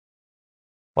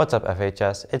What's up,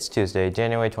 FHS? It's Tuesday,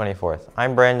 January 24th.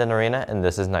 I'm Brandon Arena, and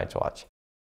this is Night's Watch.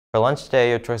 For lunch today,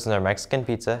 your choices are Mexican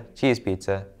pizza, cheese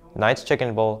pizza, Knight's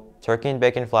chicken bowl, turkey and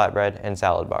bacon flatbread, and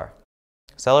salad bar.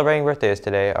 Celebrating birthdays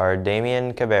today are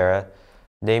Damien Cabrera,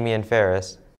 Damian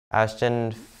Ferris,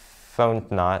 Ashton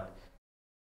Fontnot,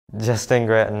 Justin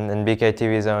Gretton, and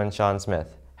BKTV's own Sean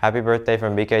Smith. Happy birthday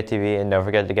from BKTV, and don't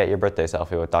forget to get your birthday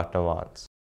selfie with Dr. Mons.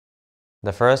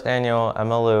 The first annual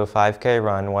Emmalou 5K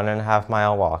run 1.5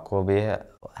 mile walk will be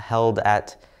held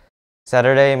at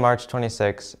Saturday, March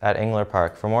 26 at Engler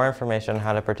Park. For more information on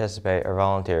how to participate or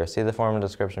volunteer, see the form in the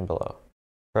description below.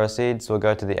 Proceeds will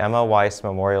go to the Emma Weiss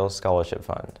Memorial Scholarship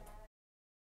Fund.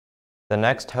 The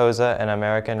next HOSA and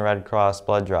American Red Cross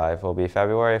blood drive will be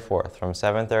February 4th from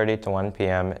 7:30 to 1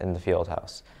 p.m. in the field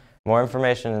house. More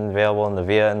information is available in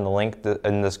the link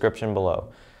in the description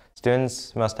below.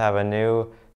 Students must have a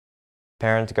new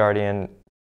parent-guardian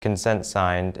consent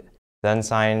signed, then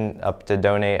sign up to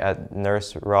donate at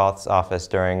Nurse Roth's office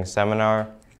during seminar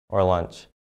or lunch,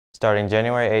 starting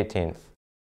January 18th.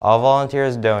 All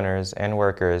volunteers, donors, and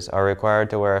workers are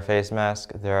required to wear a face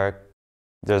mask. There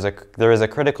is a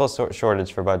critical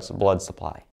shortage for blood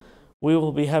supply. We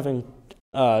will be having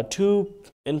 2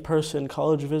 in-person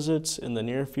college visits in the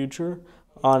near future.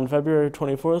 On February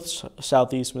 24th,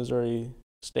 Southeast Missouri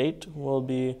State will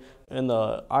be in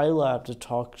the iLab to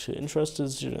talk to interested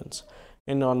students.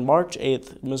 And on March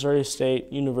 8th, Missouri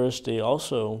State University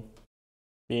also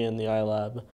be in the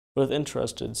iLab with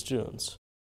interested students.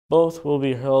 Both will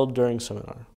be held during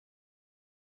seminar.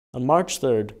 On March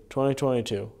 3rd,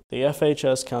 2022, the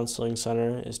FHS Counseling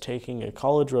Center is taking a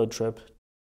college road trip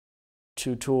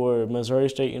to tour Missouri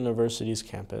State University's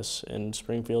campus in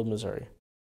Springfield, Missouri.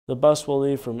 The bus will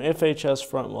leave from FHS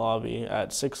front lobby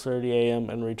at 6:30 a.m.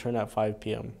 and return at 5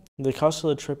 p.m. The cost of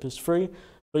the trip is free,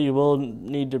 but you will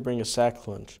need to bring a sack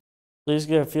lunch. Please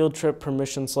get a field trip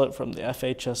permission slip from the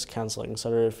FHS Counseling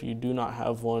Center if you do not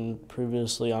have one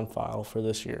previously on file for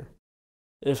this year.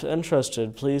 If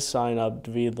interested, please sign up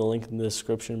via the link in the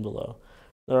description below.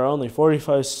 There are only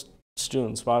 45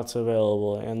 student spots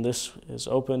available, and this is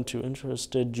open to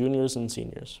interested juniors and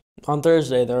seniors. On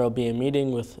Thursday, there will be a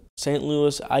meeting with St.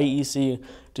 Louis IEC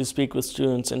to speak with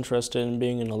students interested in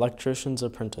being an electrician's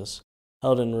apprentice,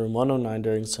 held in room 109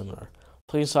 during seminar.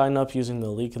 Please sign up using the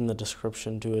link in the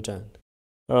description to attend.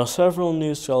 There are several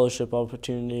new scholarship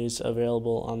opportunities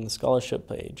available on the scholarship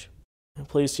page.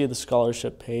 Please see the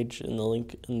scholarship page in the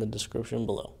link in the description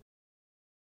below.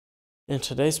 In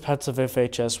today's Pets of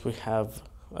FHS, we have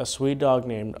a sweet dog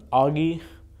named Augie,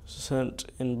 sent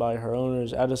in by her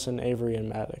owners Edison, Avery, and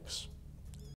Maddox.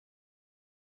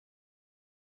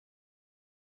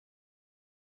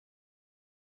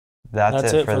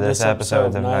 That's it for this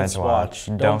episode of Night's Watch.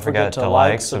 Don't forget to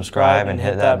like, subscribe, and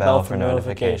hit that bell for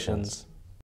notifications.